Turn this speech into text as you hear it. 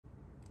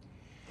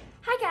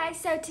Hi guys,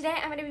 so today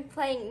I'm going to be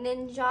playing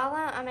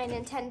Ninjala on my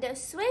Nintendo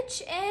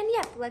Switch, and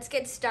yep, let's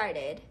get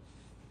started.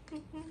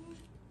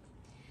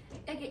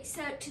 Okay,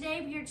 so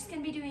today we are just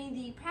going to be doing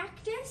the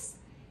practice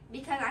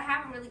because I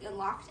haven't really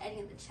unlocked any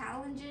of the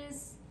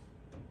challenges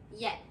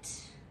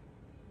yet.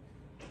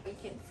 We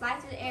can fly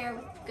through the air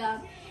with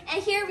gum,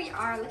 and here we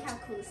are. Look how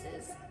cool this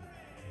is.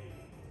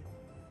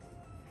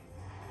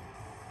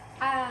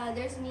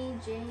 There's me,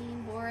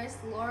 Jane, Boris,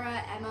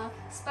 Laura, Emma,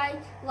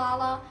 Spike,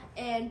 Lala,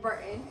 and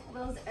Burton.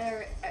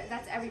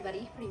 That's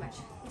everybody, pretty much.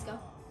 Let's go.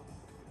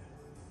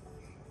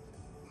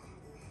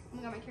 Oh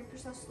my god, my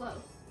character's so slow.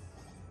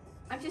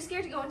 I'm too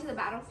scared to go into the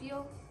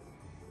battlefield.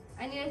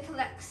 I need to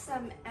collect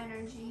some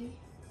energy.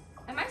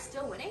 Am I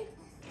still winning?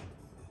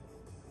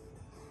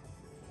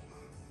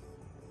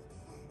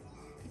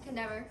 I can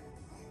never.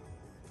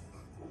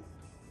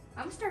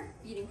 I'm gonna start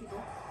beating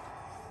people.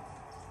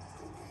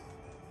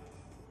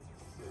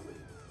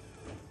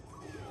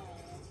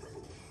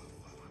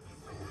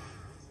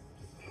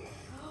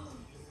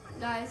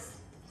 Guys,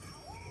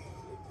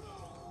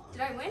 did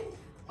I win?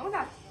 Oh my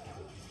god.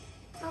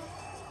 Oh.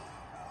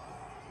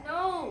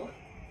 No.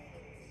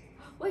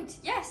 Wait,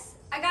 yes,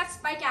 I got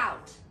Spike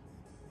out.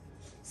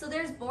 So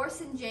there's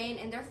Boris and Jane,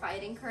 and they're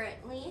fighting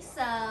currently.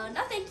 So,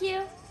 no thank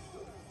you.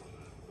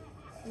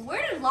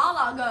 Where did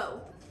Lala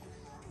go?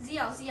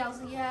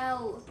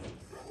 ZL.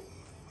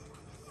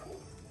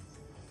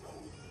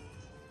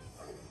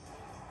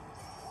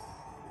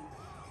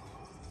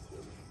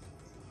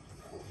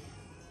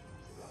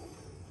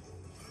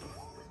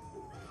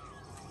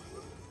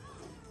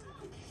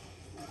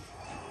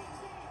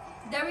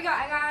 There we go,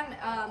 I got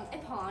a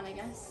pawn, I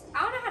guess.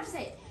 I don't know how to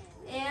say it.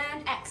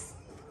 And X.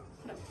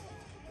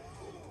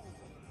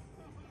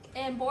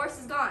 And Boris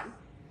is gone.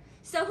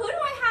 So who do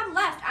I have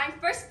left? I'm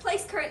first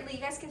place currently. You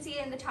guys can see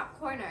it in the top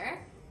corner.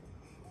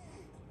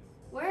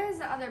 Where is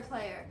the other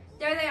player?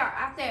 There they are,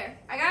 out there.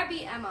 I gotta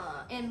beat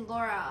Emma and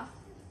Laura.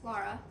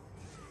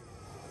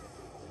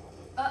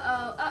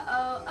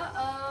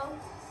 Uh-oh.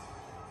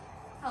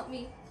 Help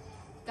me,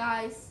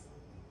 guys.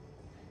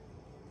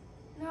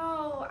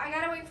 No, I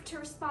gotta wait for to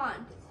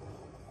respond.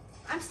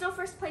 I'm still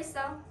first place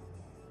though.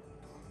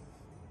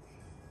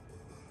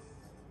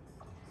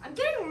 I'm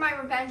getting my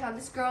revenge on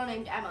this girl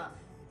named Emma.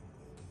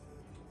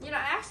 You know,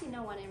 I actually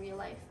know one in real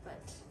life,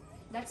 but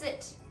that's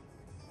it.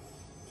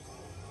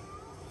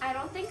 I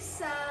don't think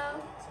so.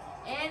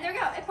 And there we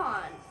go,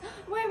 Ippon.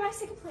 Where am I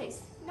second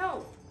place?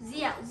 No,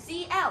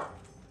 ZL.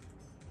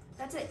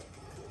 That's it.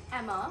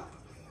 Emma.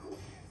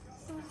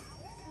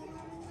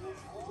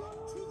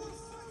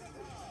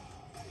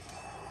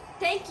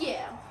 Thank you.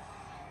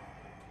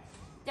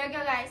 There we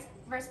go, guys.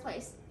 First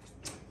place.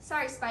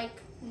 Sorry, Spike.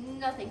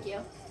 No, thank you.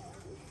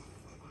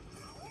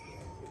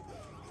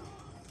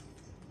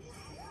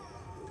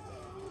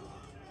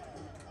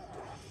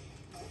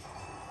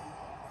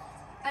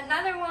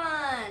 Another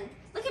one.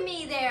 Look at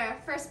me there.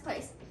 First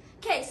place.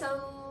 Okay,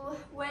 so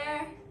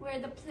where are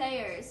the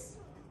players?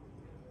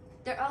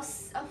 They're all.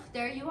 Oh,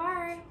 there you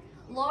are.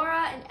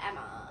 Laura and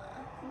Emma.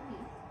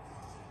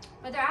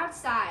 But they're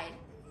outside.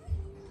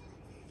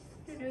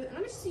 Let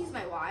me just use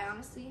my Y,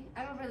 honestly.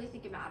 I don't really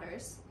think it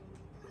matters.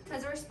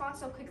 Because it responds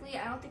so quickly,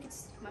 I don't think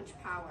it's much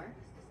power.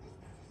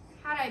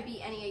 How did I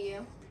beat any of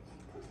you?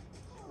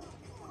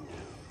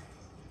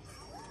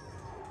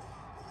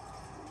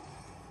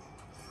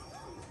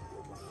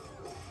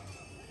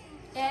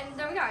 And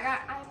there we go, I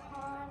got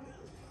icon.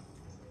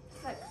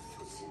 Look,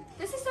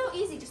 this is so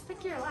easy, just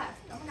pick your left.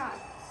 Oh my god.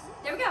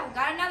 There we go,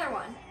 got another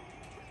one.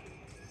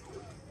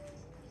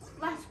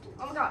 Left,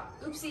 oh my god,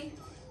 oopsie.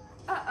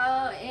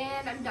 Uh-oh,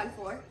 and I'm done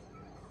for.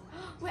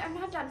 Wait, I'm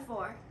not done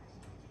for.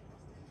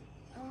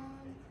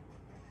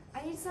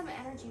 I need some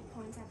energy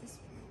points at this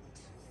point.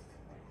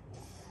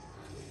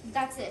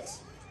 That's it.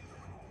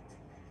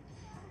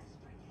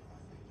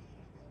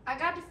 I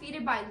got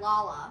defeated by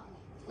Lala.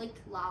 Like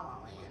La La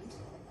Land.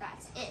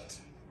 That's it.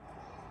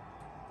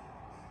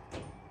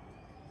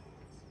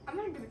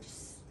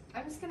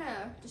 I'm just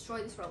gonna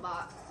destroy this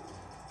robot.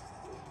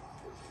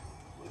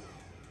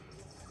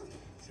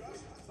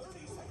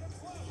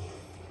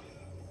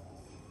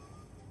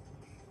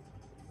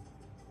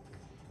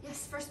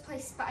 Yes, first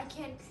place, but I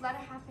can't let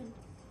it happen.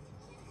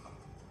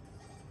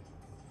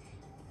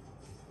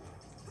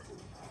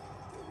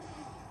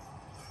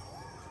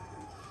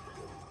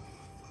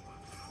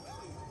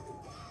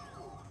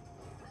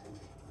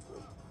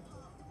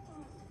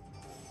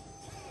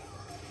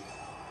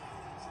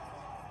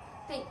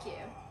 Thank you.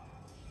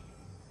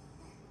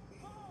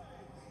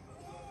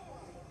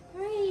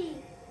 3,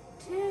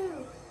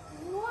 2,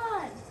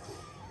 1.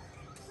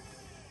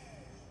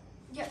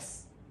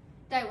 Yes.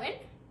 Did I win?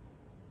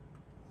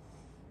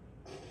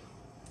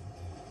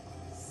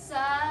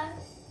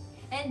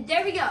 And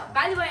there we go.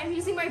 By the way, I'm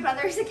using my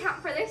brother's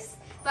account for this,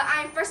 but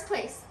I'm first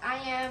place.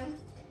 I'm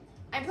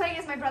playing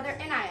as my brother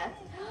Inaya.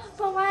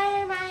 But why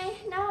am I?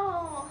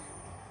 No.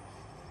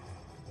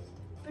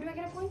 But do I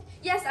get a point?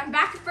 Yes, I'm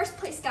back in first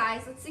place,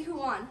 guys. Let's see who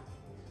won.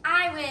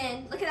 I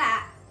win. Look at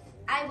that.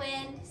 I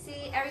win.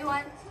 See,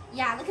 everyone?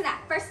 Yeah, look at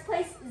that. First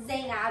place,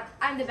 Zainab.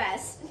 I'm the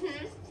best.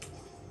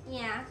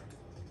 Yeah.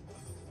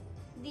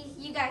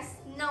 You guys,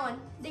 no one,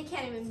 they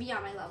can't even be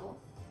on my level.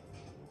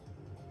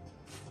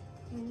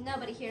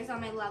 Nobody here is on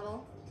my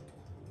level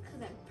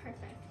because I'm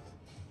perfect.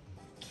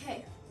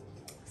 Okay,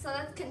 so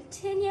let's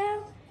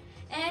continue.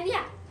 And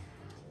yeah,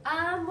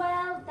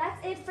 well,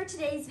 that's it for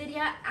today's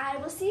video. I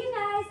will see you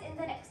guys in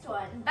the next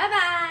one.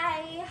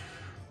 Bye-bye.